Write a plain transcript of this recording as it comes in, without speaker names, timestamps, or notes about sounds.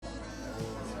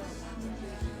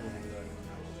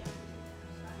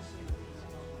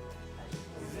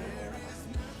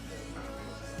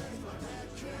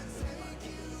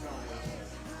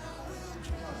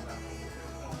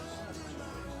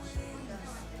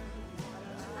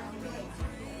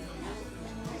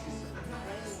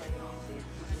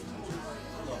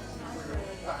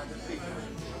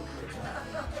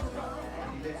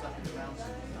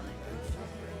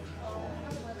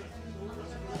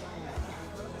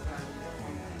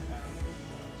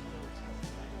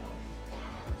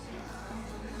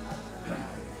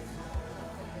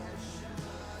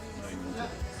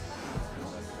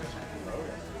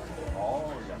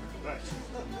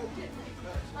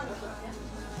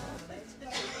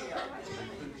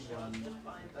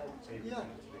Yeah.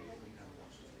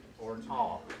 Or an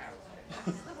arc.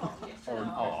 Or an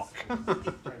arc.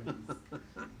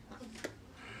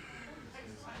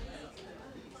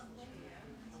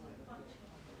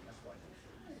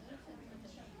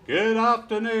 Good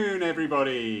afternoon,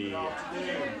 everybody. Good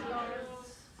afternoon.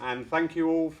 And thank you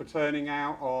all for turning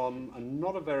out on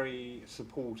not a very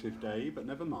supportive day, but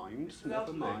never mind.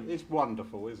 Never mind. It's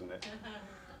wonderful, isn't it?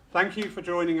 Thank you for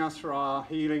joining us for our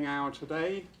healing hour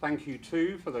today. Thank you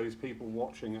too for those people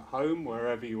watching at home,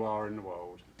 wherever you are in the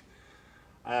world.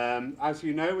 As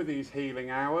you know, with these healing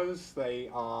hours, they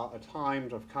are a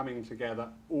time of coming together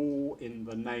all in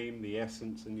the name, the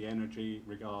essence and the energy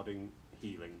regarding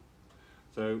healing.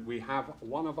 So we have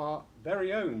one of our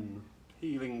very own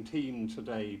healing team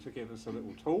today to give us a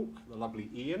little talk, the lovely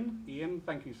Ian. Ian,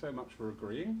 thank you so much for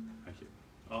agreeing. Thank you.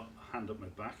 I'll hand up my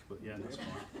back, but yeah, that's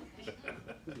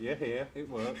fine. Yeah, here, it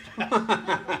worked.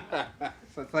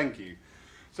 So thank you.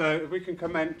 So if we can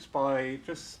commence by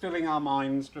just stilling our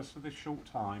minds just for this short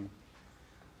time,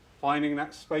 finding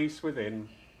that space within,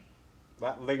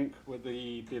 that link with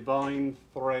the divine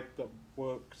thread that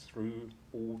works through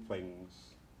all things.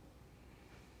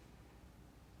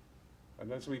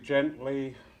 And as we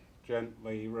gently,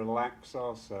 gently relax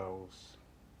ourselves,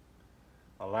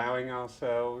 allowing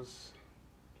ourselves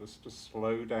just to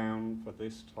slow down for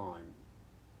this time,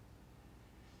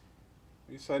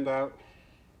 we send out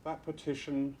that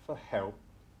petition for help,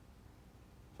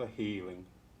 for healing.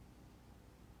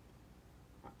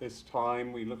 At this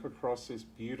time, we look across this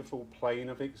beautiful plane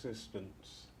of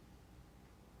existence.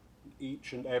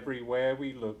 Each and everywhere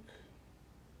we look,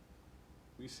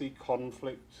 we see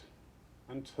conflict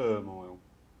and turmoil.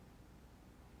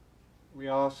 We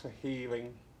ask for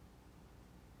healing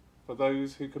for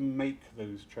those who can make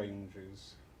those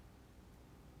changes,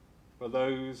 for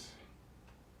those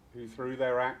who through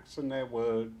their acts and their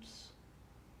words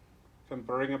can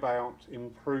bring about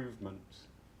improvement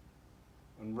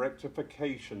and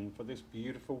rectification for this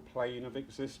beautiful plane of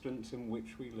existence in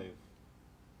which we live.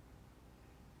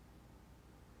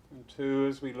 And two,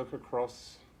 as we look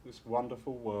across this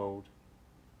wonderful world,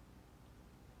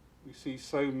 we see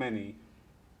so many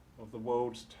of the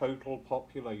world's total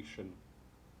population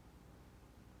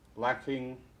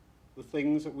lacking the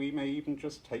things that we may even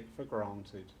just take for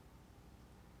granted.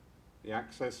 The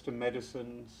access to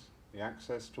medicines, the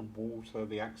access to water,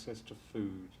 the access to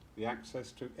food, the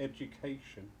access to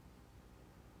education.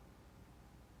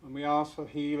 And we ask for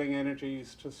healing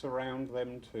energies to surround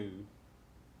them too.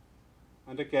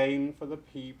 And again for the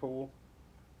people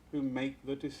who make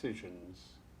the decisions,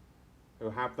 who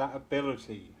have that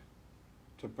ability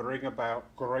to bring about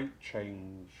great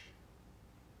change.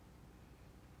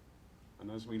 And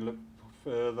as we look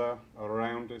further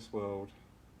around this world,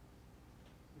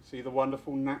 we see the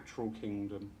wonderful natural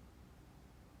kingdom,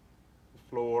 the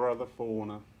flora, the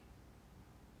fauna,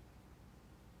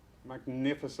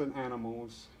 magnificent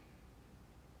animals,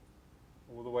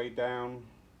 all the way down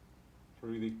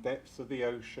through the depths of the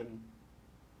ocean,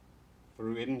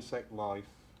 through insect life.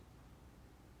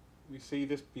 We see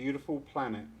this beautiful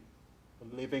planet,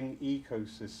 a living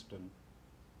ecosystem,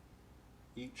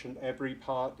 each and every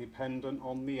part dependent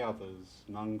on the others,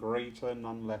 none greater,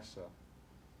 none lesser.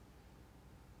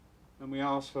 And we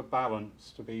ask for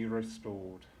balance to be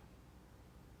restored,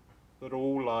 that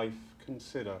all life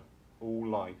consider all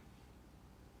life.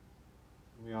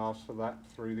 We ask for that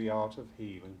through the art of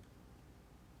healing.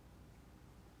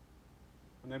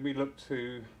 And then we look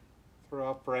to, through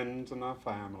our friends and our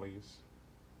families,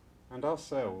 and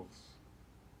ourselves.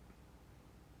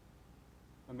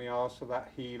 And we ask for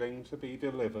that healing to be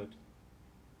delivered,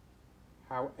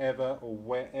 however or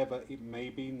wherever it may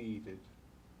be needed,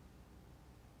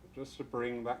 just to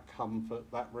bring that comfort,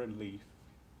 that relief,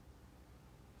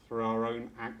 through our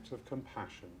own act of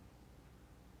compassion.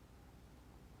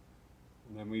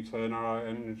 And then we turn our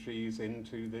energies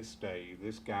into this day,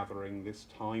 this gathering, this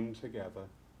time together.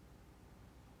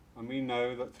 And we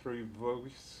know that through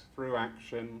voice, through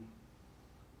action,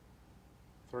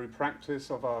 through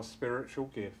practice of our spiritual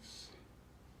gifts,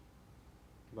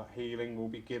 that healing will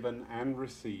be given and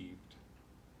received,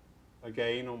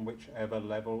 again on whichever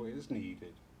level is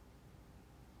needed.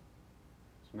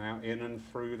 So now in and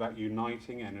through that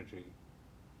uniting energy,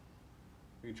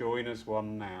 we join as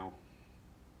one now,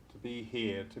 to be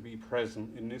here, to be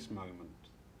present in this moment,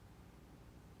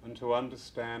 and to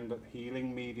understand that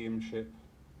healing mediumship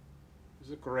is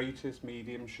the greatest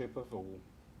mediumship of all.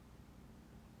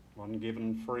 One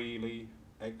given freely,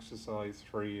 exercised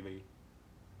freely,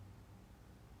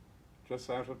 just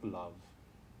out of love.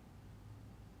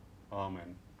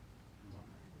 Amen.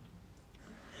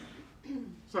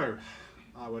 So,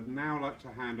 I would now like to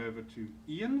hand over to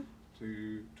Ian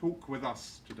to talk with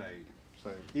us today.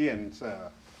 So, Ian, sir.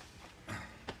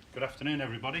 Good afternoon,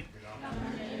 everybody. Good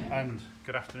afternoon. And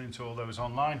good afternoon to all those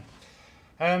online.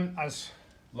 As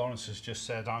Lawrence has just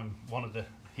said, I'm one of the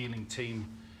healing team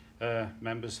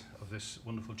members of this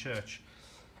wonderful church.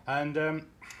 And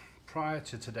prior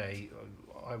to today,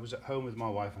 I was at home with my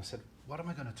wife and I said, what am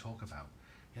I going to talk about?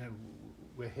 You know,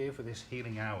 we're here for this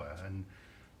healing hour, and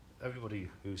everybody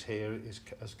who's here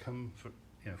has come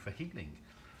for healing.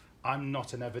 I'm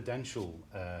not an evidential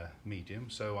medium,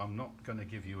 so I'm not going to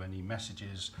give you any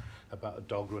messages about a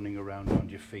dog running around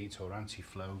your feet or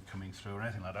anti-flow coming through or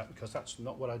anything like that, because that's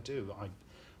not what I do.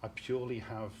 I purely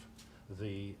have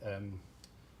the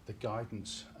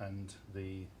guidance and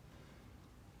the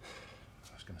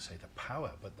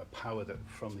power, but the power that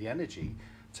from the energy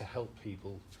to help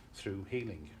people through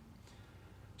healing.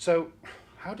 So,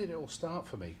 how did it all start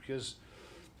for me? Because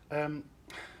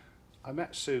I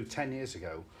met Sue 10 years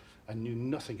ago and knew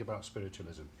nothing about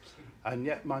spiritualism, and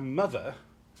yet my mother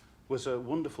was a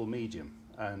wonderful medium,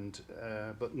 and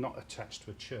but not attached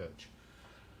to a church.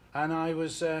 And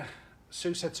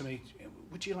Sue said to me,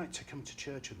 "Would you like to come to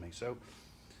church with me?" So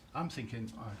I'm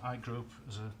thinking, I grew up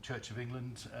as a Church of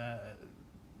England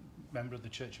member of the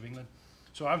Church of England,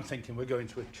 so I'm thinking we're going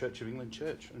to a Church of England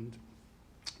church, and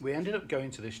we ended up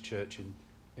going to this church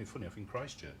funny enough, in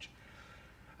Christchurch.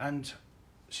 And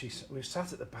we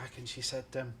sat at the back, and she said,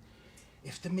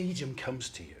 if the medium comes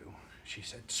to you, she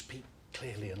said, speak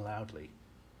clearly and loudly.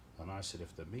 And I said,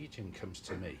 if the medium comes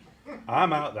to me,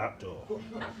 I'm out that door.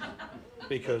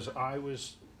 Because I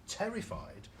was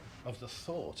terrified of the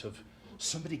thought of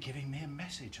somebody giving me a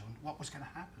message on what was going to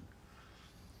happen.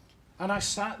 And I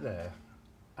sat there,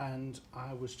 and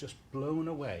I was just blown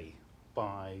away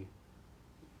by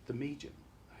the medium,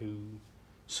 who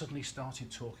suddenly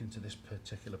started talking to this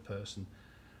particular person,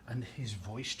 and his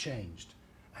voice changed,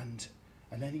 and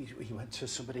then he went to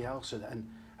somebody else,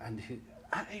 and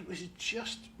it was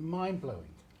just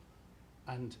mind-blowing,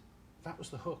 and that was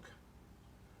the hook.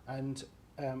 And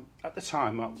at the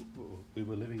time, we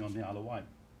were living on the Isle of Wight,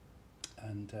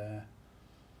 and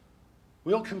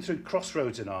we all come through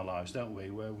crossroads in our lives, don't we,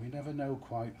 where we never know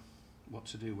quite what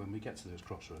to do when we get to those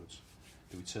crossroads.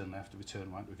 Do we turn left, do we turn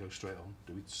right, do we go straight on,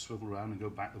 do we swivel around and go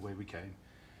back the way we came?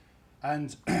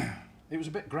 And it was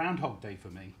a bit Groundhog Day for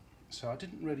me, so I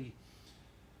didn't really,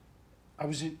 I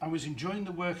was enjoying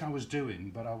the work I was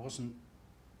doing, but I wasn't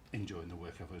enjoying the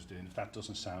work I was doing, if that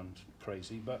doesn't sound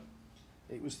crazy, but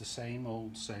it was the same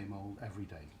old every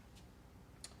day.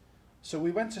 So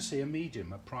we went to see a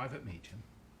medium, a private medium.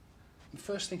 The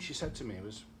first thing she said to me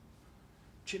was,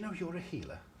 do you know you're a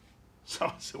healer? So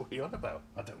I said, what are you on about?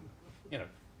 I don't,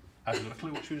 I hadn't got a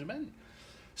clue what she was meant.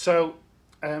 So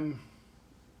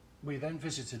we then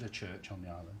visited a church on the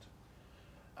island,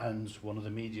 and one of the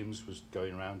mediums was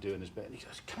going around doing his bit, and he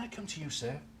goes, can I come to you, sir?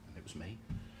 And it was me.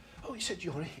 Oh, he said,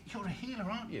 you're a healer,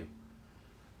 aren't you?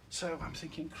 So I'm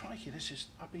thinking, crikey,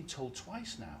 I've been told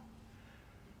twice now.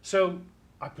 So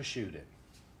I pursued it.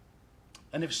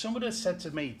 And if someone had said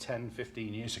to me 10,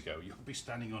 15 years ago, you'll be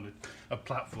standing on a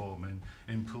platform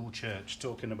in Poole Church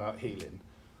talking about healing,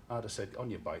 I'd have said, on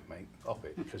your bike, mate, off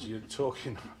it, because you're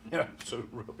talking absolute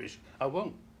rubbish. I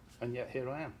won't, and yet here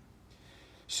I am.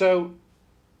 So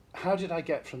how did I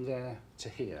get from there to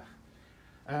here?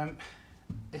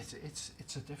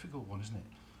 It's a difficult one, isn't it?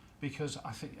 Because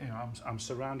I think I'm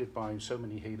surrounded by so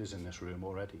many healers in this room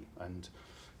already, and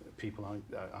people I'm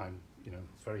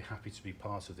very happy to be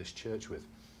part of this church with.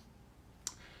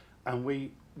 And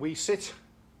we sit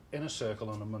in a circle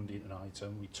on a Monday night,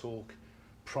 and we talk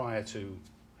prior to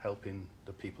helping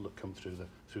the people that come through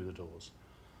the doors.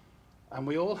 And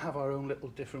we all have our own little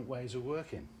different ways of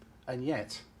working, and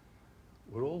yet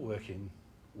we're all working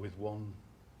with one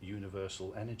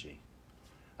universal energy.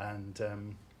 And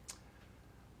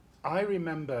I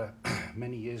remember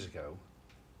many years ago,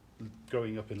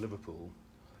 growing up in Liverpool,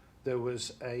 there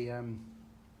was the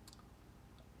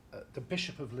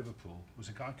Bishop of Liverpool was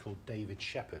a guy called David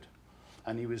Shepherd,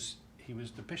 and he was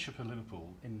the Bishop of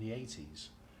Liverpool in the 80s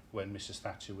when Mrs.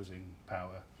 Thatcher was in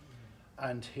power,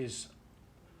 and his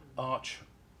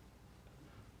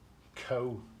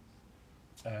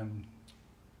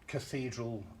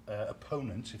cathedral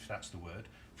opponent, if that's the word,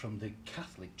 from the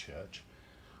Catholic Church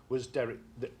was the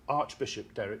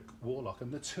Archbishop Derek Warlock,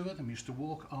 and the two of them used to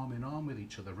walk arm in arm with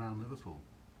each other around Liverpool.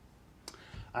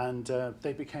 And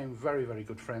they became very, very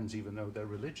good friends, even though their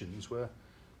religions were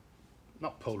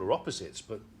not polar opposites,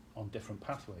 but on different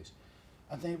pathways.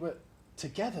 And they were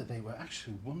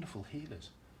actually wonderful healers.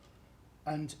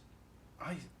 And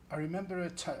I remember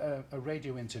a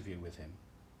radio interview with him,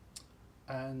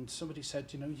 And somebody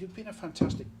said, you know, you've been a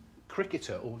fantastic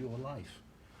cricketer all your life.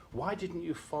 Why didn't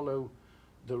you follow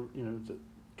the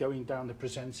going down the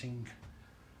presenting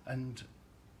and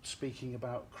speaking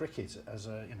about cricket as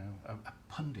a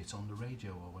pundit on the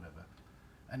radio or whatever?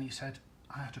 And he said,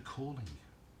 I had a calling.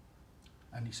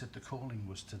 And he said the calling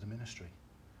was to the ministry.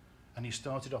 And he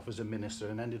started off as a minister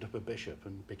and ended up a bishop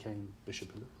and became Bishop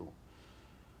of Liverpool.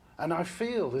 And I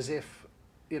feel as if,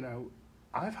 you know,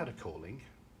 I've had a calling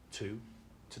to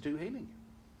do healing.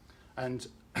 And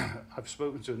I've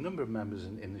spoken to a number of members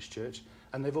in this church,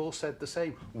 and they've all said the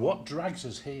same. What drags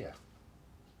us here?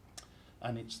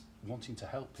 And it's wanting to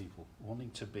help people,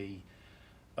 wanting to be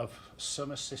of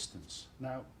some assistance.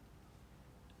 Now,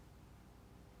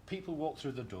 people walk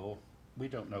through the door, we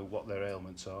don't know what their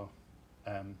ailments are.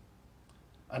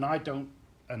 And I don't,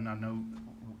 and I know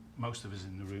most of us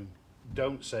in the room,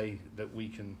 don't say that we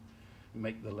can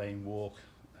make the lame walk,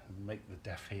 and make the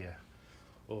deaf hear,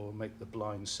 or make the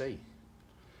blind see.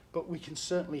 But we can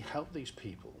certainly help these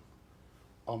people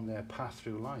on their path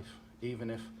through life, even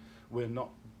if we're not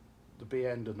the be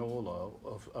end and all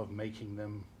of making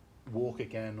them walk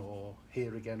again, or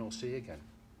hear again, or see again.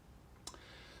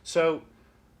 So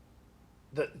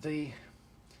the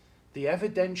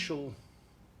evidential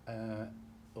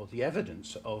or the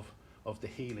evidence of the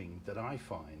healing that I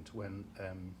find when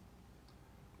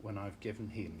I've given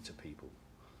healing to people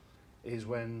is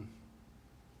when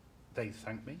they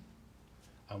thank me,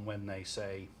 and when they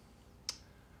say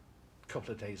a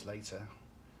couple of days later,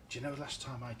 do you know, last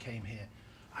time I came here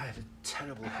I had a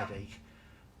terrible headache,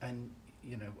 and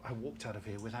you know, I walked out of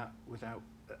here without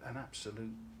an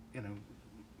absolute, you know,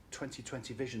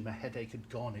 20/20 vision. My headache had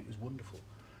gone. It was wonderful.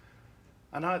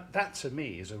 And that to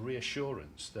me is a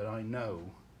reassurance that I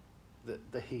know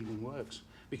that the healing works,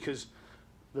 because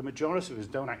the majority of us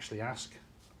don't actually ask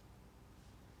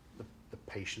the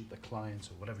patient, the client,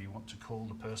 or whatever you want to call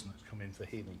the person that's come in for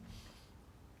healing,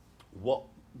 what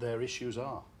their issues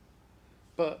are.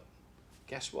 But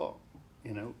guess what?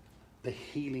 You know, the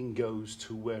healing goes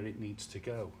to where it needs to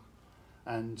go.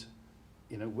 And,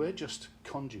 you know, we're just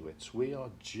conduits. We are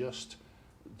just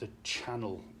the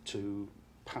channel to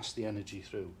pass the energy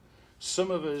through.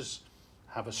 Some of us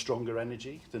have a stronger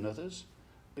energy than others,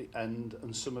 and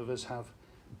some of us have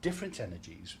different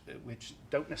energies, which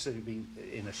don't necessarily be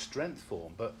in a strength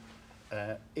form, but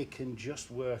it can just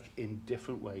work in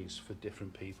different ways for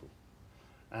different people.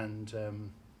 And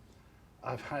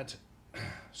I've had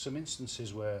some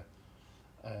instances where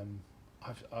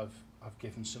I've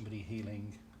given somebody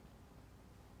healing,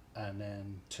 and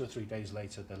then 2 or 3 days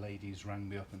later the ladies rang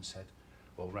me up and said,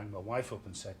 well, rang my wife up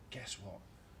and said, guess what?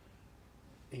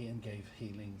 Ian gave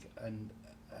healing, and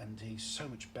he's so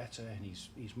much better, and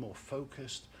he's more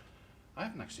focused. I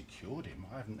haven't actually cured him.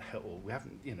 We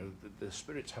haven't, you know, the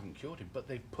spirits haven't cured him, but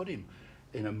they've put him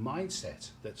in a mindset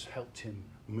that's helped him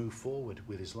move forward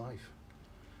with his life.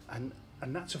 And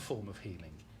that's a form of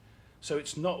healing. So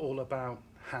it's not all about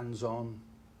hands-on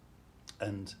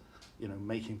and, you know,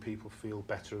 making people feel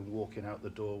better and walking out the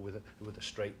door with a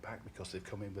straight back because they've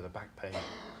come in with a back pain.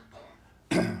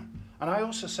 And I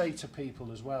also say to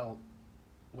people as well,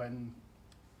 when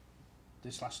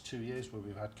this last 2 years where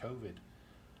we've had COVID,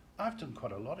 I've done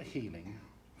quite a lot of healing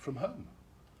from home.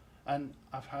 And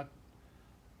I've had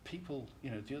people,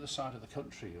 you know, the other side of the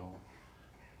country, or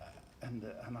and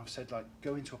I've said, like,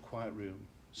 go into a quiet room,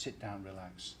 sit down,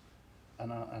 relax,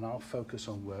 and I'll focus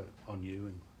on you,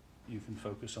 and you can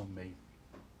focus on me.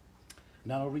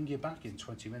 And I'll ring you back in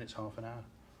 20 minutes, half an hour.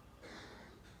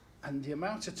 And the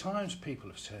amount of times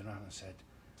people have turned around and said,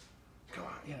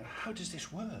 God, you know, how does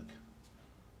this work?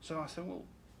 So I said, well,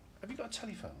 have you got a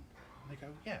telephone? And they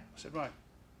go, yeah. I said, right,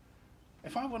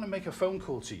 if I want to make a phone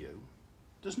call to you,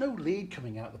 there's no lead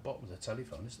coming out the bottom of the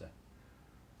telephone, is there?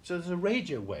 So there's a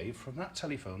radio wave from that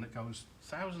telephone that goes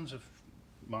thousands of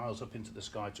miles up into the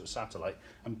sky to a satellite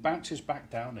and bounces back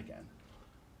down again,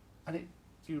 and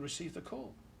you receive the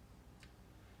call.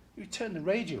 You turn the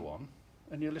radio on,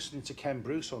 and you're listening to Ken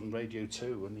Bruce on Radio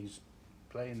 2, and he's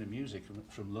playing the music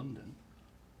from London,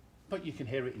 but you can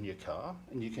hear it in your car,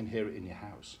 and you can hear it in your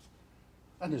house.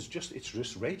 And it's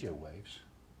just radio waves.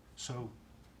 So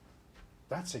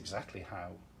that's exactly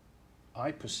how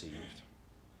I perceived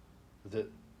that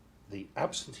the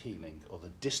absent healing or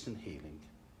the distant healing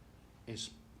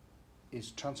is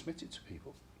transmitted to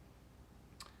people.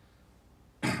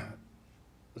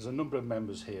 There's a number of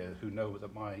members here who know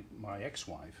that my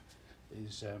ex-wife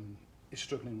is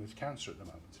struggling with cancer at the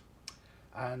moment,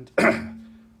 and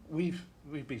we've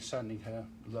been sending her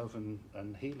love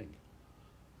and healing.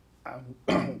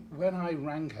 When I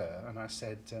rang her and I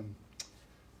said,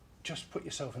 just put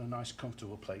yourself in a nice,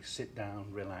 comfortable place, sit down,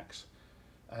 relax,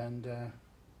 and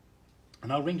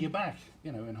I'll ring you back,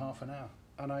 you know, in half an hour.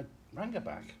 And I rang her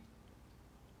back,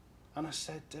 and I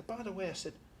said, by the way, I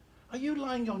said, are you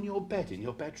lying on your bed in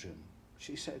your bedroom?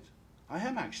 She said, I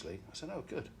am actually. I said, oh,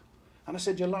 good. And I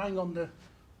said, you're lying on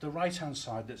the right-hand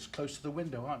side that's close to the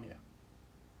window, aren't you?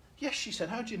 Yes, she said,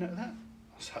 how do you know that?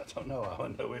 I said, I don't know how I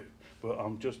know it, but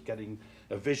I'm just getting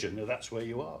a vision that that's where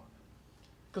you are.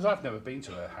 Because I've never been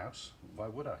to her house. Why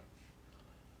would I?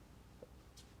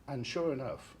 And sure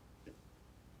enough,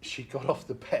 she got off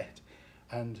the bed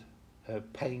and her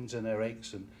pains and her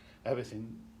aches and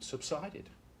everything subsided.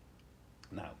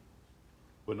 Now,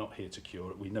 we're not here to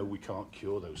cure it. We know we can't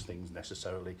cure those things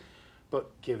necessarily, but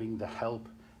giving the help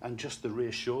and just the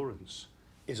reassurance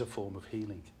is a form of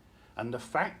healing. And the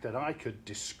fact that I could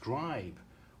describe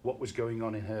what was going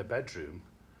on in her bedroom,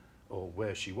 or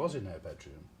where she was in her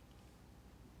bedroom,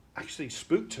 actually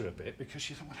spooked her a bit, because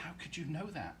she thought, well, how could you know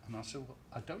that? And I said, well,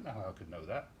 I don't know how I could know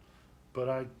that,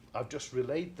 but I've just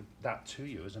relayed that to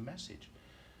you as a message.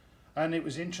 And it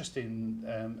was interesting,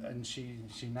 and she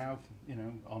now, you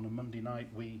know, on a Monday night,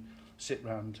 we sit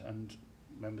round and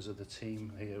members of the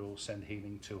team here all send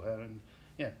healing to her, and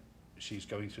yeah, she's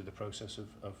going through the process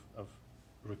of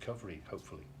recovery,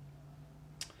 hopefully.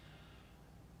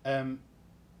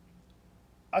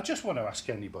 I just want to ask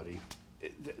anybody,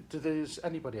 does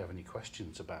anybody have any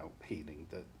questions about healing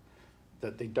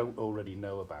that they don't already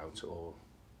know about, or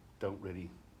don't really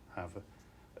have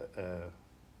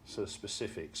sort of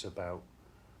specifics about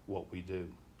what we do?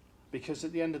 Because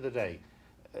at the end of the day,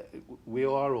 we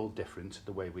are all different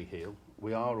the way we heal.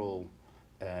 We are all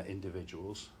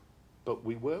individuals, but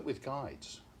we work with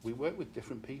guides. We work with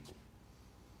different people.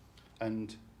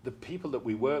 And the people that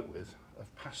we work with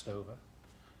have passed over.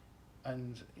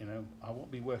 And, you know, I won't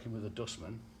be working with a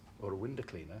dustman or a window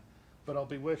cleaner, but I'll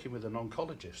be working with an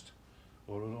oncologist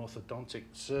or an orthodontic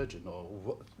surgeon,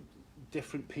 or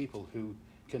different people who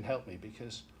can help me,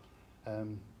 because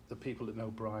the people that know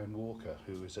Brian Walker,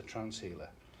 who is a trance healer,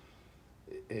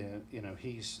 you know,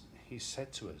 he's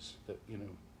said to us that, you know,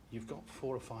 you've got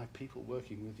 4 or 5 people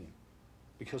working with you,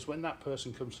 because when that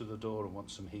person comes to the door and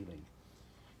wants some healing,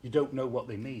 you don't know what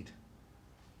they need,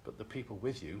 but the people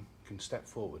with you can step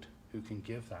forward who can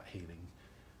give that healing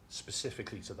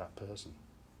specifically to that person.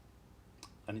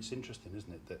 And it's interesting,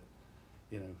 isn't it, that,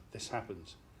 you know, this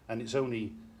happens, and it's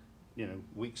only, you know,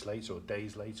 weeks later or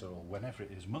days later or whenever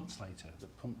it is, months later, that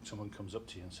someone comes up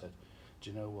to you and said,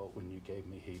 do you know what, when you gave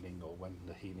me healing, or when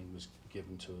the healing was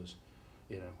given to us,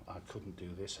 you know, I couldn't do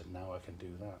this and now I can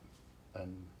do that.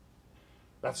 And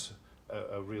that's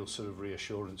a real sort of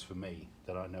reassurance for me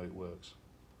that I know it works.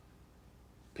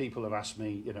 People have asked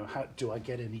me, you know, how do I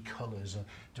get any colours, or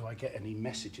do I get any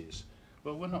messages?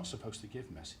 Well, we're not supposed to give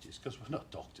messages because we're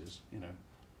not doctors, you know.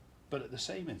 But at the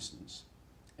same instance,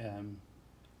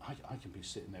 I can be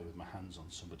sitting there with my hands on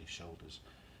somebody's shoulders,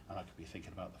 and I could be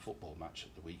thinking about the football match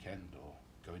at the weekend, or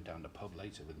going down the pub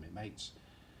later with my mates,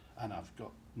 and I've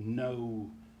got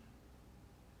no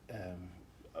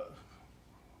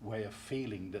way of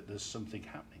feeling that there's something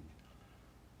happening.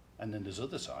 And then there's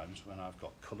other times when I've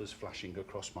got colours flashing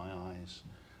across my eyes,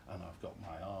 and I've got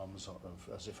my arms sort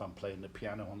of as if I'm playing the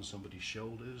piano on somebody's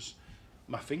shoulders.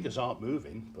 My fingers aren't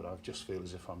moving, but I just feel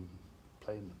as if I'm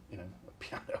playing, you know, a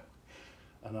piano.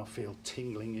 And I feel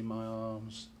tingling in my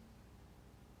arms.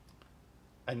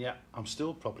 And yet I'm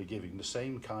still probably giving the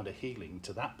same kind of healing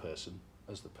to that person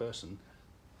as the person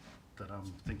that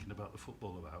I'm thinking about the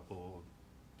football about, or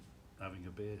having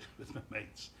a beer with my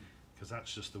mates, because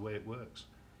that's just the way it works.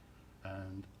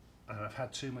 And I've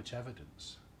had too much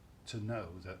evidence to know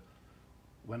that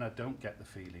when I don't get the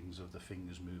feelings of the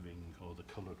fingers moving or the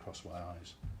colour across my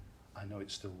eyes, I know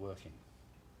it's still working.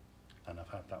 And I've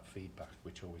had that feedback,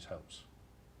 which always helps.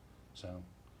 So,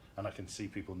 and I can see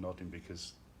people nodding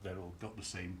because they're all got the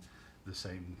same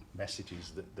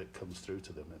messages that comes through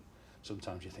to them. And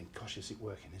sometimes you think, gosh, is it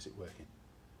working? Is it working?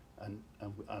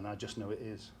 And I just know it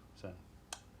is. So,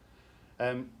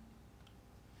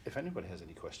 if anybody has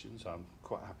any questions, I'm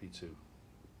quite happy to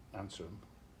answer them.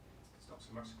 It's not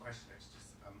so much a question, it's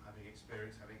just having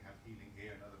experience, having had healing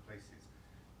here and other places,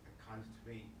 it kind of, to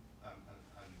me, and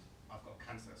I've got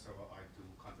cancer, so I do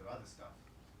all kinds of other stuff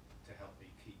to help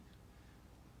me keep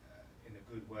in a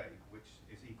good way, which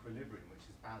is equilibrium, which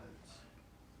is balance,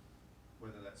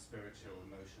 whether that's spiritual,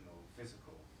 emotional,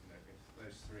 physical. You know, if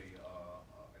those three are,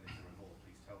 and if there are more,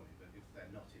 please tell me, but if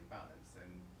they're not in balance, then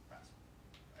that's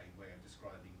a way of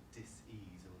describing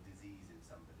dis-ease or disease in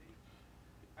somebody.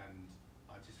 And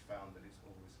I just found that it's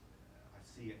always, I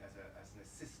see it as an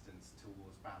assistance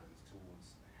towards balance,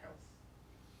 towards health.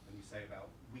 When you say about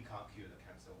we can't cure the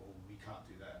cancer, or we can't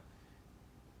do that.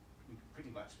 We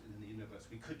pretty much in the universe,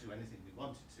 we could do anything we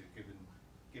wanted to, given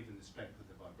the strength of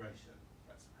the vibration.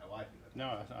 That's how I feel about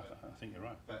No, it. I think you're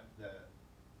right. But the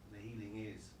healing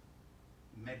is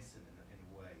medicine in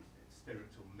a way. It's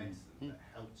spiritual medicine that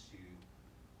helps you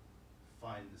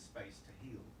find the space to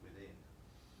heal within.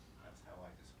 That's how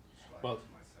I describe Well, it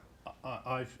to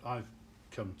myself. I've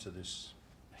come to this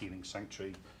healing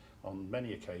sanctuary on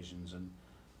many occasions, and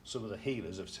some of the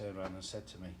healers have turned around and said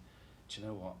to me, do you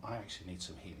know what, I actually need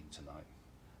some healing tonight.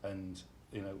 And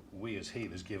you know, we as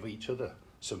healers give each other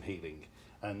some healing.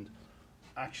 And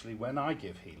actually when I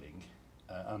give healing,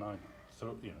 and I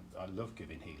love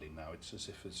giving healing now, it's as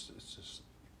if it's just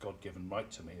God-given right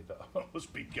to me that I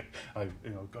must be,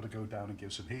 got to go down and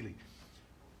give some healing.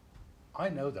 I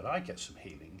know that I get some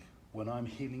healing when I'm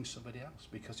healing somebody else,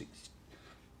 because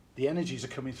the energies are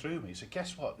coming through me. So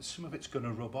guess what? Some of it's going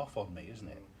to rub off on me, isn't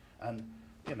it? And,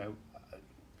 you know,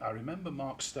 I remember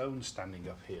Mark Stone standing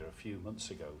up here a few months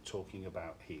ago talking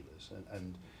about healers,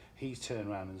 and he turned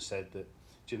around and said that,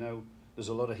 do you know, there's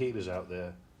a lot of healers out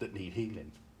there that need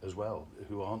healing as well,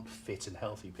 who aren't fit and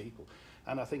healthy people.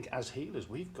 And I think as healers,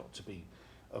 we've got to be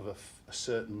of a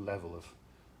certain level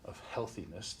of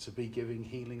healthiness to be giving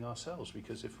healing ourselves,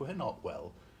 because if we're not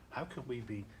well, how can we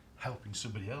be helping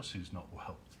somebody else who's not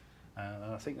well?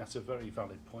 And I think that's a very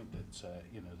valid point, that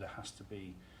there has to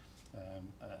be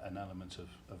an element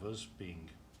of us being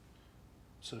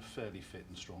sort of fairly fit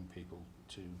and strong people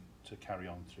to carry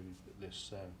on through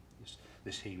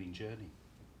this healing journey.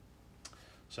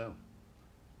 So,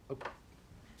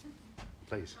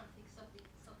 please. I think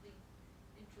something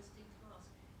interesting to ask.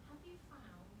 Have you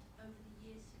found over the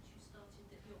years since you started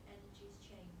that your energy has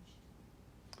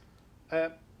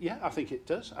changed? Yeah, I think it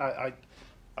does. I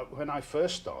when I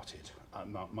first started,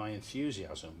 my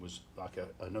enthusiasm was like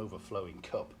an overflowing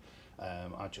cup.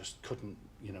 I just couldn't,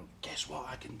 guess what,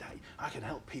 I can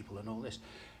help people and all this.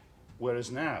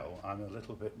 Whereas now I'm a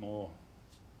little bit more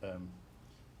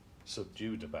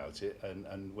subdued about it,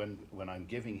 and when I'm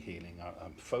giving healing,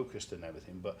 I'm focused and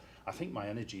everything. But I think my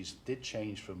energies did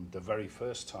change from the very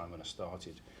first time when I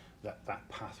started that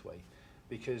pathway,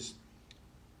 because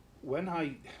when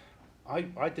I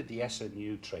did the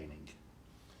SNU training,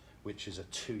 which is a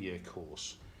 2-year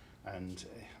course, and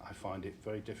I find it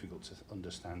very difficult to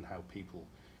understand how people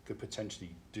could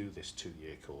potentially do this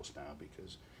 2-year course now,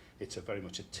 because it's very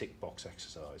much a tick box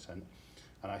exercise, and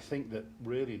I think that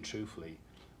really and truthfully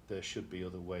there should be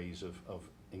other ways of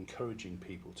encouraging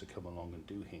people to come along and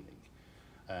do healing,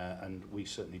 and we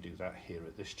certainly do that here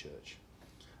at this church.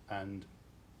 And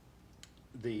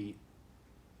the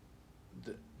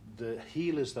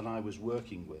healers that I was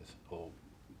working with, or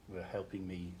were helping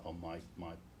me on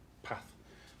my path,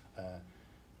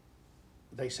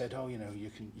 they said, oh,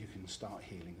 you can start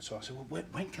healing. So I said, well,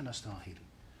 when can I start healing?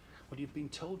 Well, you've been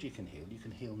told you can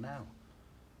heal now.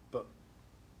 But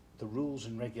the rules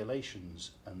and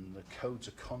regulations and the codes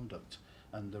of conduct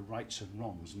and the rights and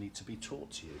wrongs need to be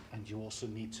taught to you, and you also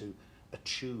need to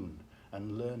attune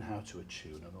and learn how to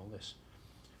attune and all this,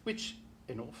 which,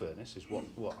 in all fairness, is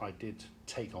what I did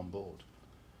take on board.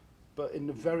 But in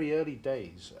the very early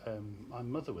days, my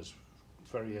mother was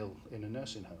very ill in a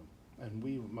nursing home,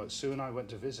 and Sue and I went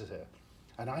to visit her,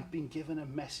 and I'd been given a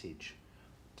message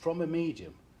from a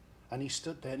medium, and he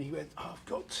stood there and he went, oh,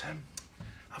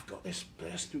 I've got this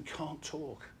person who can't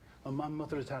talk, and my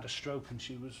mother had had a stroke and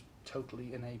she was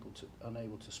totally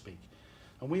unable to speak.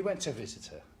 And we went to visit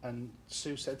her, and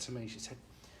Sue said to me, she said,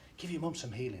 give your mum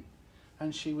some healing.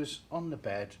 And she was on the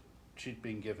bed, she'd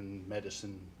been given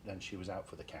medicine, and she was out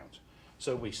for the count.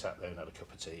 So we sat there and had a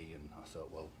cup of tea, and I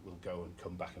thought, well, we'll go and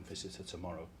come back and visit her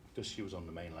tomorrow, because she was on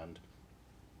the mainland,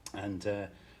 and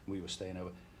we were staying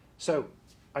over. So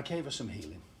I gave her some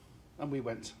healing, and we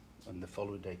went, and the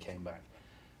following day came back.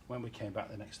 When we came back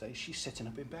the next day, she's sitting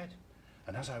up in bed,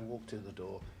 and as I walked through the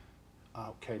door,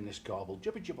 out came this garbled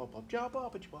jibba jibba bob jabba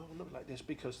jabba, looked like this,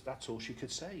 because that's all she could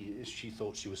say. She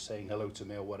thought she was saying hello to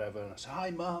me or whatever, and I said, hi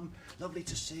Mum, lovely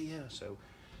to see you. So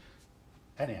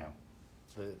anyhow,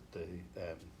 the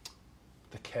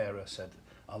carer said,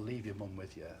 I'll leave your mum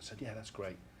with you. I said, yeah, that's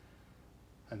great.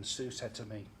 And Sue said to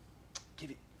me,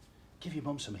 give your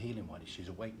mum some healing while she's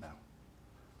awake now.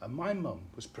 And my mum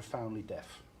was profoundly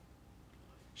deaf.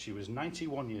 She was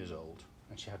 91 years old,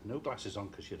 and she had no glasses on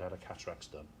because she'd had her cataracts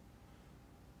done.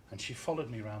 And she followed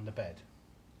me around the bed,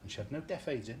 and she had no deaf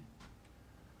aids in.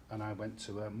 And I went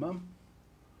to her, Mum,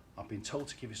 I've been told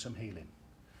to give you some healing.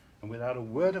 And without a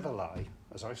word of a lie,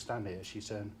 as I stand here, she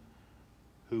said,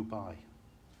 who by?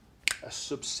 As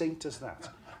succinct as that.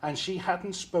 And she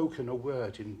hadn't spoken a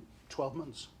word in 12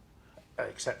 months.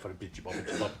 except for a bidgy bob,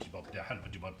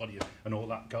 body, and all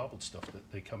that garbled stuff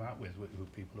that they come out with who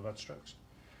people who have had strokes.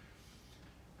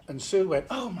 And Sue went,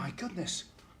 "Oh my goodness,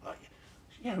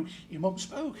 you know, your mum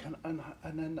spoke," and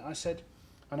then I said,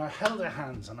 and I held her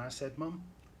hands and I said, "Mum,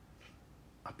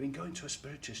 I've been going to a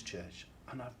spiritist church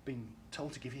and I've been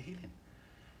told to give you healing."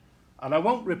 And I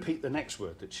won't repeat the next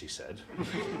word that she said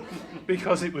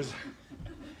because it was.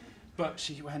 But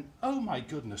she went, "Oh my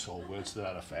goodness," all words to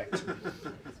that effect.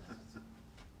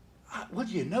 "Well,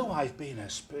 you know, I've been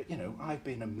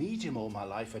a medium all my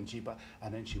life," and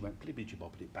then she went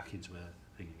blibbity-bobbity back into her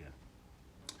thing again.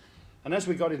 And as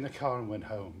we got in the car and went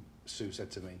home, Sue said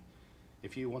to me,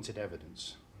 "If you wanted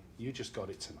evidence, you just got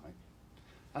it tonight."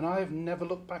 And I have never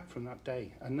looked back from that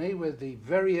day. And they were the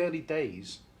very early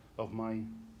days of my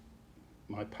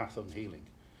path on healing.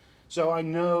 So I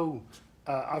know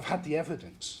I've had the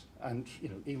evidence. And, you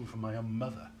know, even from my own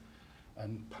mother,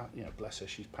 and, you know, bless her,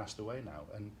 she's passed away now.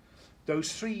 And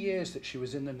those 3 years that she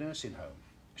was in the nursing home,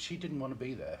 she didn't want to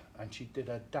be there. And she did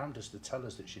her damnedest to tell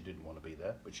us that she didn't want to be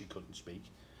there, but she couldn't speak.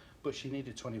 But she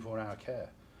needed 24-hour care.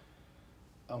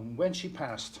 And when she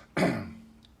passed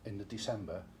in the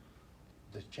December,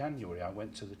 the January, I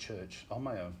went to the church on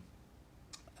my own,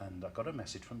 and I got a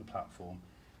message from the platform,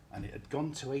 and it had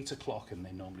gone to 8 o'clock, and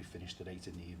they normally finished at 8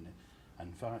 in the evening.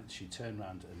 And she turned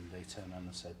around and they turned around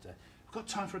and said, "We've got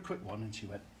time for a quick one." And she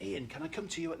went, "Ian, can I come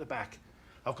to you at the back?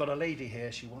 I've got a lady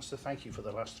here. She wants to thank you for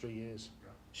the last 3 years."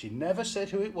 Yeah. She never said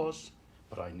who it was,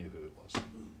 but I knew who it was.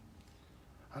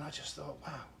 And I just thought,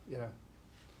 wow, you know.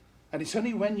 And it's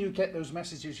only when you get those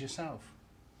messages yourself,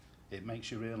 it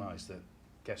makes you realise that,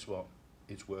 guess what?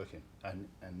 It's working. And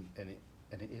it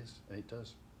is, and it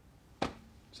does.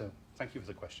 So, thank you for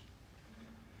the question.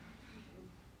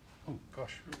 Oh,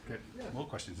 gosh, okay. More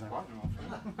questions now.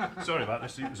 Sorry about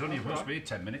this, it was only supposed to be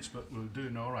 10 minutes, but we're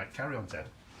doing all right. Carry on, Ted.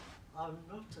 I'm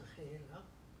not a healer.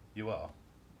 You are?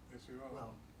 Yes, you are.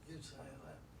 Well, you say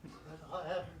that. But I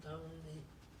haven't done any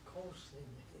course in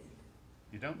healing.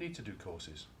 You don't need to do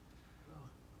courses.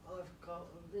 Well, I've got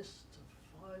a list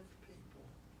of 5 people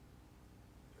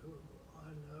who I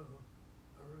know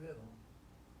are ill,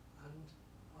 and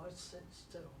I sit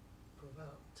still for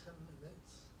about 10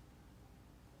 minutes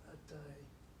a day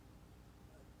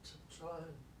to try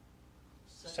and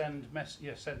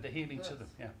send the healing to them.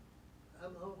 Yeah.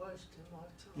 Am I wasting my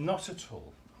time? Not at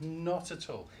all. Not at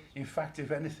all. In fact, if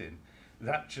anything,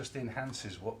 that just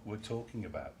enhances what we're talking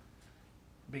about.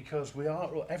 Because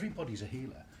everybody's a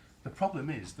healer. The problem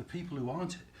is the people who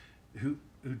aren't, who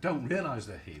don't realise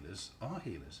they're healers, are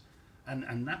healers.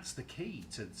 And that's the key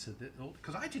to the,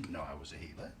 because I didn't know I was a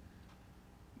healer.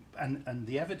 And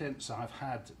the evidence I've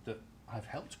had that I've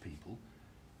helped people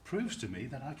proves to me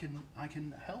that I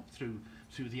can help through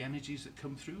the energies that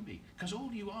come through me. Because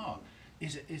all you are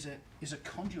is a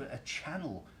conduit, a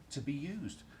channel to be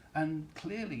used. And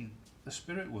clearly the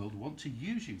spirit world want to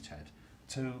use you, Ted,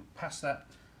 to pass that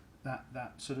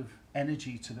sort of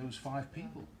energy to those 5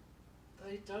 people.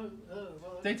 They don't know.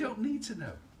 They don't need to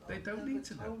know. They don't need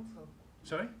to know. Told them.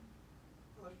 Sorry?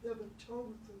 I've never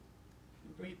told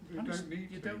them.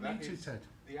 You don't need to, Ted.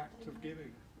 The act of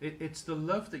giving. It's the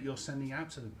love that you're sending out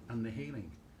to them and the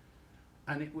healing.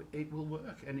 And it will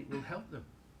work and it will help them.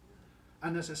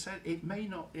 And as I said, it may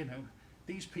not, you know,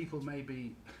 these people may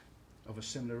be of a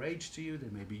similar age to you, they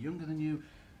may be younger than you,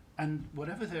 and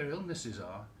whatever their illnesses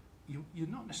are, you're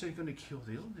not necessarily going to cure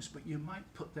the illness, but you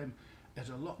might put them at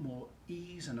a lot more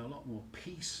ease and a lot more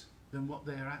peace than what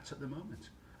they're at the moment.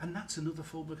 And that's another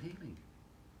form of healing.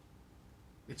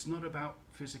 It's not about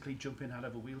physically jumping out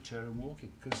of a wheelchair and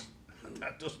walking, because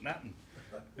that doesn't happen,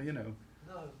 you know.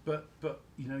 No. But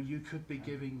you know, you could be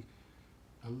giving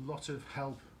a lot of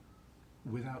help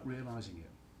without realising it.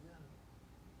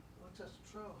 Yeah. I'll just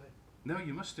try. No,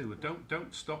 you must do it.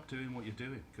 Don't stop doing what you're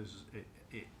doing, because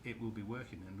it will be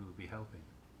working and it will be helping.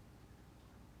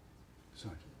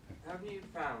 Sorry. Have you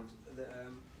found that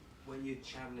when you're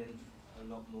channeling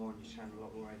a lot more and you channel a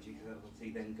lot more energy, because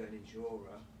obviously then going into your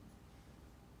aura,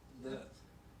 that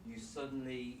you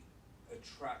suddenly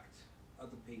attract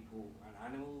other people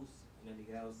and animals and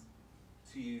anything else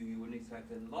to you wouldn't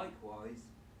expect, and likewise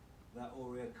that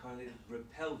aura kind of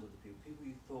repels other people. People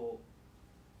you thought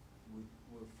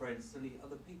were friends, suddenly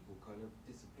other people kind of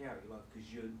disappear out of your life because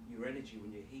your energy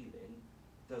when you're healing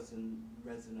doesn't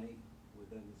resonate with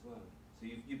them as well. So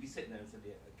you'd be sitting there and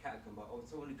suddenly a cat come by, or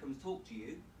someone who comes talk to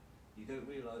you, you don't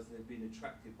realise they've been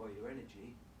attracted by your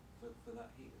energy for that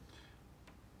healing.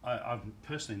 I've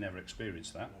personally never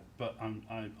experienced that, but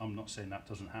I'm not saying that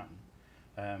doesn't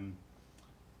happen.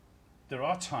 There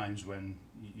are times when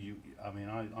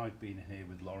I've been in here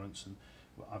with Lawrence,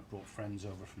 I've brought friends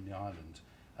over from the island,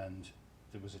 and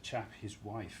there was a chap, his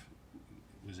wife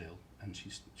was ill, and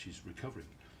she's recovering,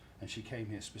 and she came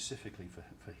here specifically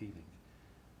for healing.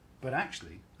 But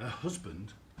actually, her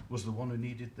husband was the one who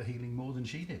needed the healing more than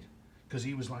she did, because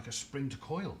he was like a spring to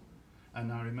coil.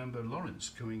 And I remember Lawrence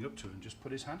coming up to her and just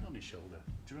put his hand on his shoulder.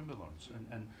 Do you remember Lawrence?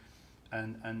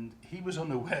 And he was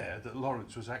unaware that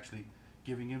Lawrence was actually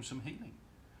giving him some healing.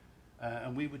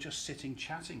 And we were just sitting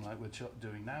chatting like we're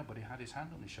doing now, but he had his hand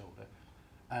on his shoulder.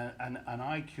 And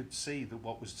I could see that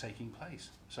what was taking place.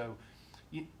 So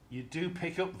you do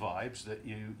pick up vibes that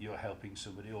you're helping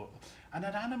somebody, and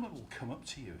an animal will come up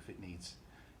to you if it needs.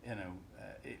 You know,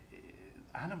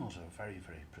 animals are very,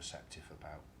 very perceptive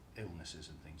about illnesses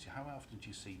and things. How often do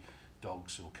you see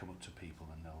dogs who will come up to people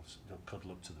and they'll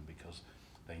cuddle up to them because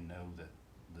they know that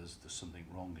there's something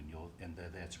wrong and they're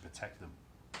there to protect them.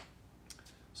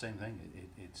 Same thing.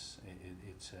 It's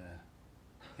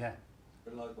yeah.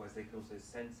 But likewise, they can also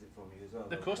sense it from you as well.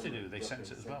 Of course they do. They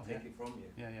sense it as well. Take Yeah. it from you.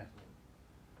 Yeah.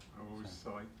 I always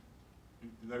cite,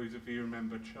 those of you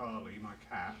remember Charlie, my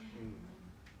cat.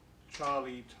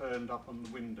 Charlie turned up on the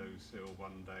windowsill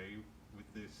one day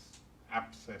with this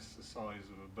abscess the size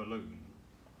of a balloon,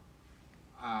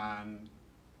 and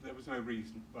there was no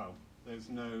reason, well, there's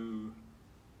no,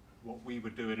 what we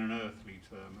would do in an earthly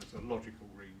term as a logical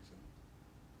reason.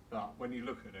 But when you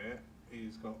look at it,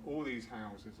 he's got all these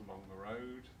houses along the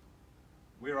road.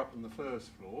 We're up on the first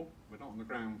floor. We're not on the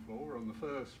ground floor, we're on the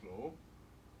first floor.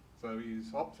 So he's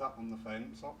hopped up on the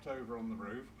fence, hopped over on the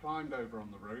roof, climbed over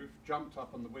on the roof, jumped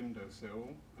up on the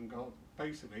windowsill and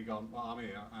basically gone, well, I'm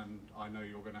here and I know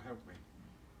you're going to help me.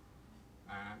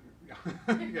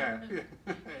 Yeah.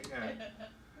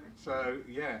 So,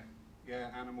 yeah,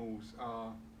 animals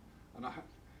are, and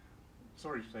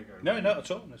sorry to take over. No, not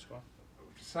at all. That's fine.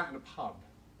 Sat in a pub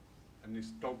and this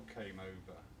dog came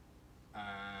over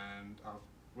and I was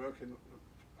working,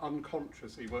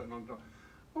 unconsciously working on the dog.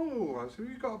 Oh, I said,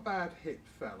 you've got a bad hip,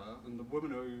 fella. And the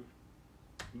woman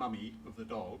mummy of the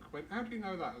dog, went, how do you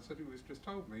know that? I said, he was just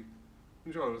told me.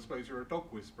 And she went, I suppose you're a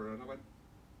dog whisperer. And I went,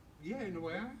 yeah, in a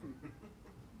way I am.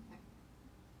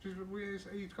 She said, well,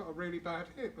 he's got a really bad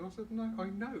hip. And I said, no, I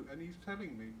know. And he's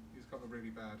telling me he's got a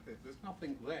really bad hip. There's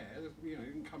nothing there. You know,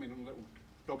 you can come in on a little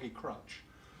doggy crutch.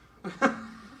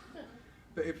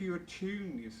 But if you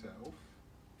attune yourself,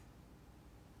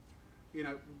 you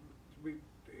know,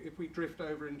 if we drift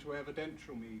over into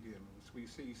evidential mediums, we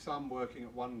see some working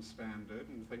at one standard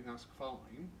and think that's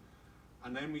fine,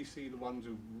 and then we see the ones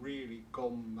who've really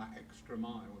gone that extra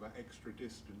mile, that extra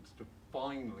distance to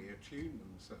finally attune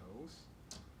themselves,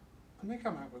 and they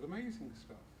come out with amazing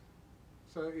stuff.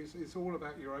 So it's all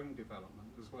about your own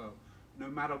development as well, no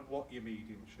matter what your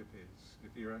mediumship is.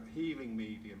 If you're a healing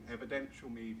medium, evidential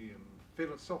medium,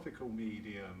 philosophical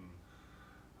medium,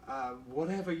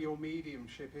 whatever your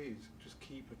mediumship is, just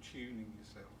keep attuning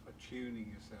yourself,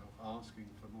 asking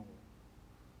for more.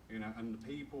 You know, and the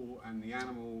people and the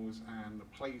animals and the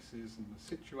places and the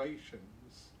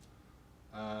situations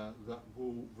that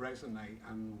will resonate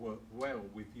and work well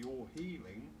with your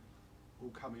healing will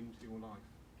come into your life.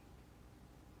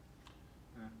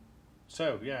 Yeah.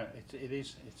 So yeah,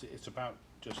 it's about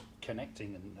just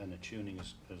connecting and attuning,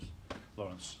 as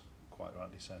Lawrence quite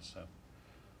rightly says. So,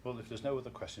 well, if there's no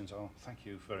other questions, I'll thank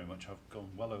you very much. I've gone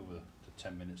well over the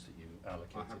 10 minutes that you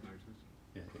allocated. I have noticed.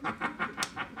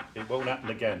 Yeah, it won't happen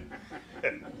again,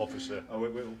 officer. Oh,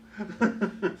 it will.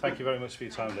 Thank you very much for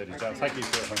your time, ladies and gentlemen. Thank you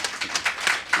for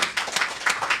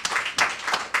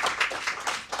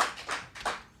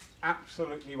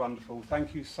Absolutely wonderful.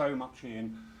 Thank you so much,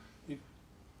 Ian.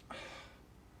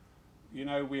 You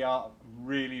know, we are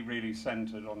really, really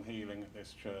centred on healing at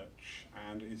this church,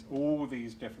 and it's all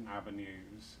these different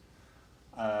avenues.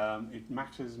 It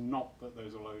matters not that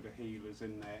there's a load of healers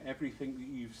in there. Everything that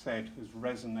you've said has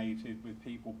resonated with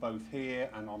people both here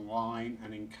and online,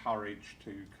 and encouraged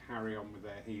to carry on with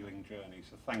their healing journey.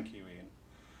 So thank you, Ian.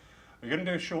 We're going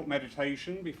to do a short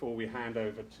meditation before we hand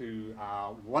over to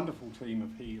our wonderful team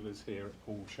of healers here at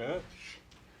Paul Church.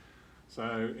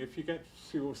 So if you get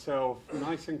yourself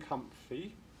nice and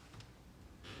comfy,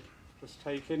 just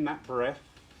take in that breath,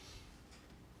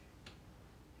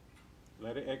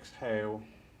 let it exhale,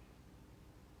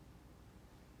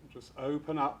 just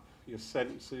open up your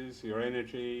senses, your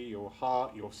energy, your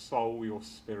heart, your soul, your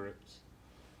spirit.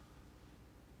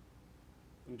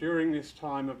 And during this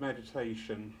time of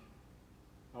meditation,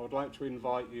 I would like to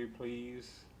invite you, please,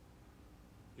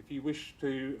 if you wish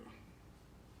to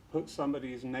put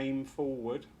somebody's name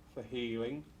forward for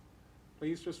healing,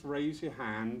 please just raise your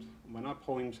hand, and when I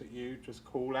point at you, just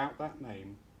call out that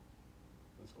name.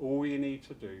 That's all you need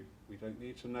to do. We don't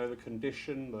need to know the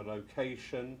condition, the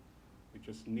location. We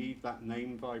just need that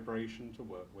name vibration to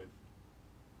work with.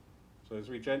 So as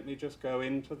we gently just go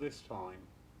into this time,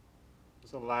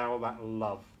 just allow that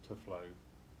love to flow,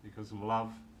 because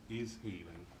love is healing.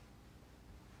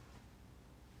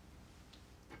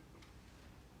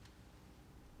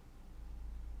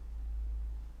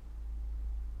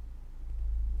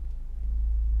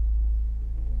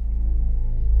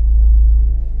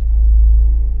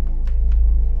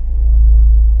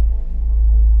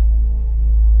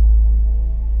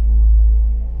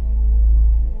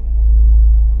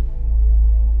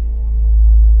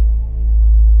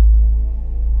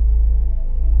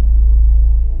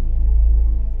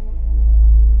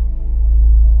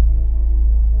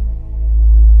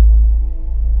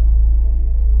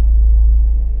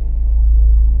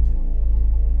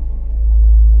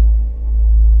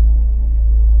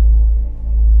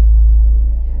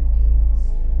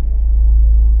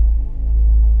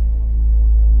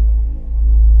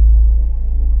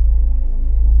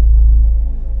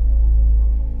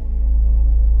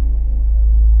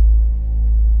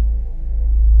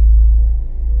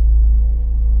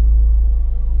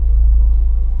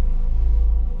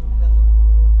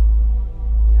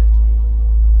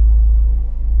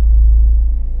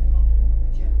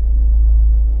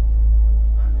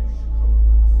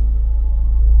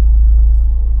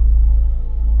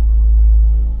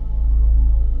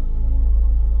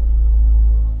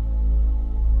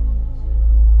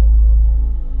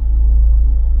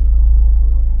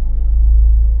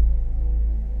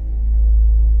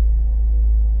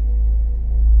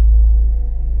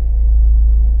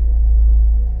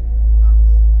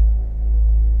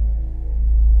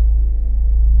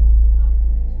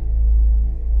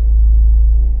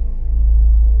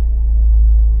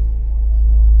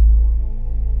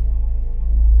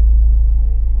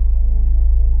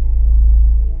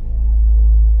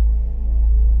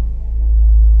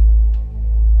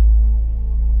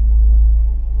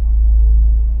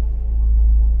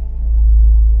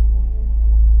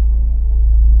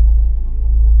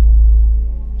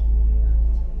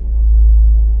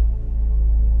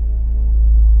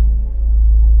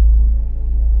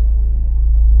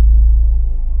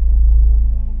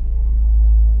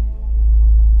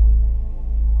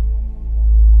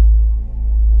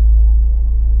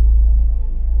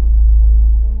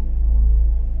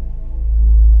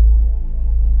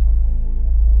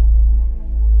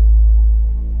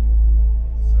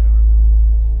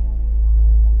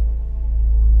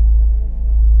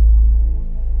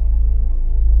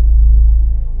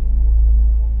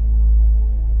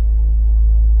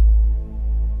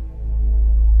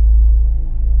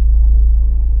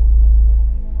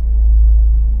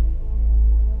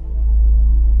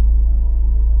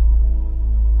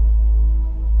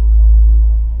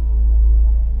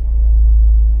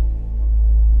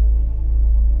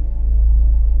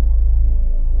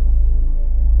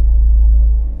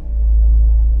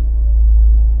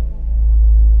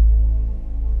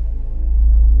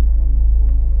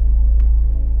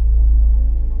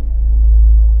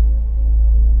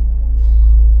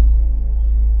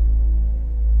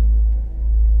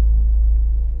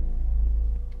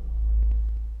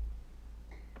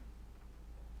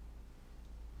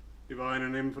 Divine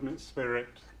and infinite Spirit,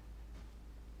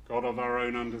 God of our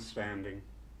own understanding,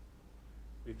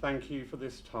 we thank you for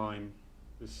this time,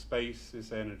 this space,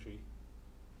 this energy,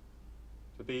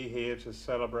 to be here to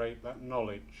celebrate that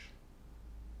knowledge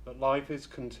that life is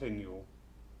continual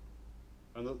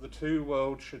and that the two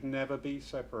worlds should never be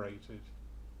separated.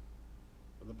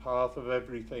 But the path of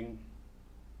everything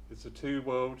is the two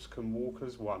worlds can walk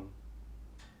as one,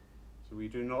 so we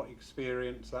do not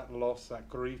experience that loss, that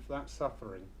grief, that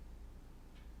suffering,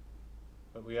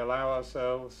 but we allow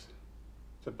ourselves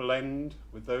to blend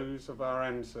with those of our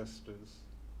ancestors,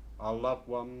 our loved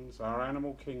ones, our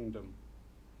animal kingdom,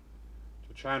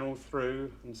 to channel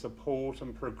through and support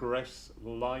and progress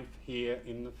life here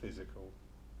in the physical.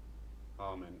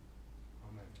 Amen.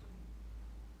 Amen.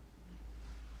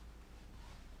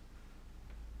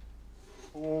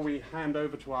 Before we hand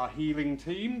over to our healing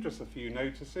team, just a few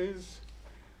notices.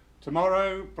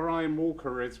 Tomorrow, Brian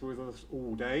Walker is with us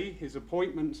all day. His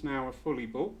appointments now are fully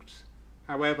booked.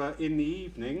 However, in the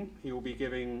evening, he will be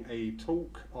giving a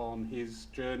talk on his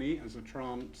journey as a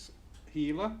trance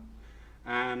healer,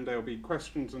 and there'll be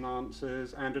questions and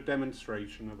answers and a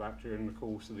demonstration of that during the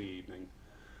course of the evening.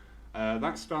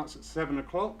 That starts at 7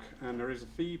 o'clock, and there is a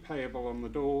fee payable on the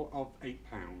door of £8.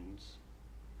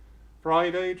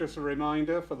 Friday, just a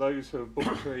reminder for those who have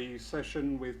booked a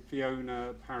session with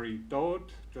Fiona Parry Dodd,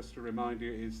 just a reminder,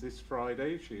 it is this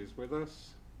Friday, she is with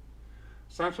us.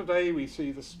 Saturday we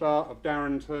see the start of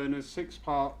Darren Turner's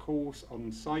 6-part course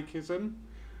on psychism.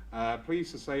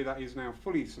 Pleased to say that is now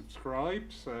fully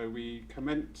subscribed, so we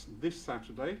commence this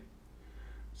Saturday.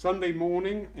 Sunday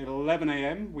morning at 11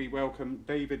 a.m. we welcome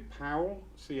David Powell,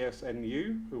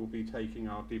 CSNU, who will be taking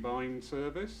our Divine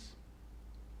service.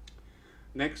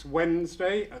 Next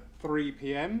Wednesday at 3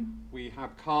 p.m. we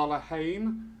have Carla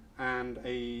Hain and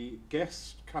a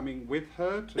guest coming with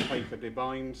her to take a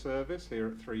Divine service here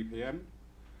at 3 p.m.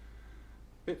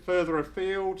 A bit further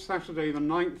afield, Saturday the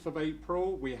 9th of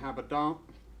April, we have a dance.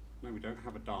 No, we don't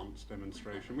have a dance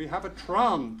demonstration. We have a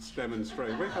trance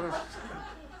demonstration. We have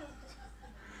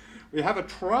a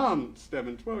trance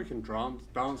demonstration. Well, we can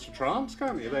dance to trance,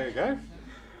 can't you? There you go.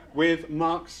 With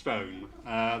Mark Stone.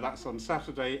 That's on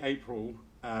Saturday the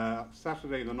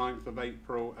 9th of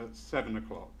April at 7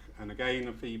 o'clock. And again,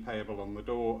 a fee payable on the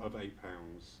door of £8.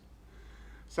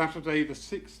 Saturday the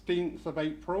 16th of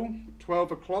April,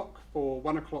 12 o'clock for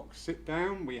 1 o'clock sit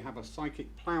down, we have a Psychic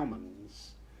Ploughmans.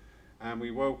 And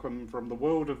we welcome from the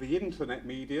world of the internet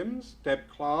mediums, Deb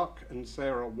Clark and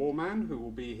Sarah Warman, who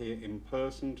will be here in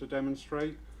person to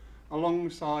demonstrate,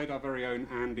 alongside our very own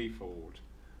Andy Ford.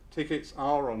 Tickets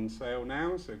are on sale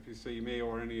now, so if you see me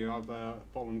or any other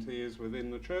volunteers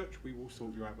within the church, we will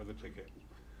sort you out with a ticket.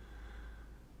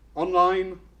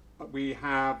 Online, we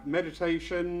have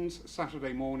meditations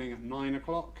Saturday morning at 9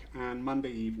 o'clock and Monday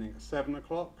evening at 7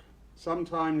 o'clock.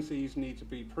 Sometimes these need to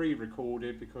be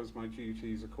pre-recorded because my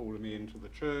duties are calling me into the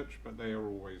church, but they are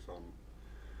always on.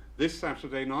 This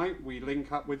Saturday night we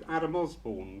link up with Adam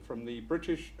Osborne from the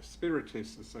British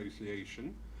Spiritist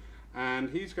Association,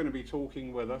 and he's going to be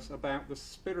talking with us about the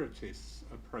Spiritist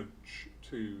approach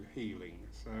to healing.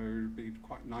 So it'd be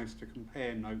quite nice to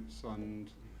compare notes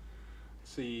and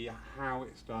see how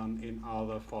it's done in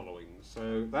other followings.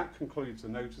 So that concludes the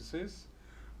notices.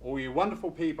 All you wonderful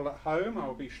people at home,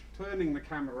 I'll be turning the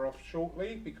camera off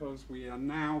shortly because we are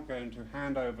now going to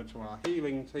hand over to our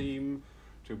healing team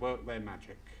to work their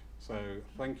magic. So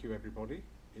thank you everybody,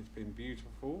 it's been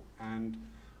beautiful and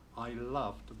I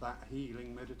loved that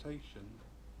healing meditation.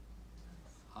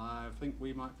 I think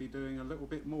we might be doing a little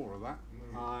bit more of that.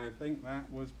 I think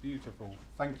that was beautiful.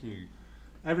 Thank you.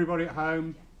 Everybody at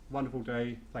home, wonderful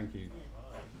day, thank you.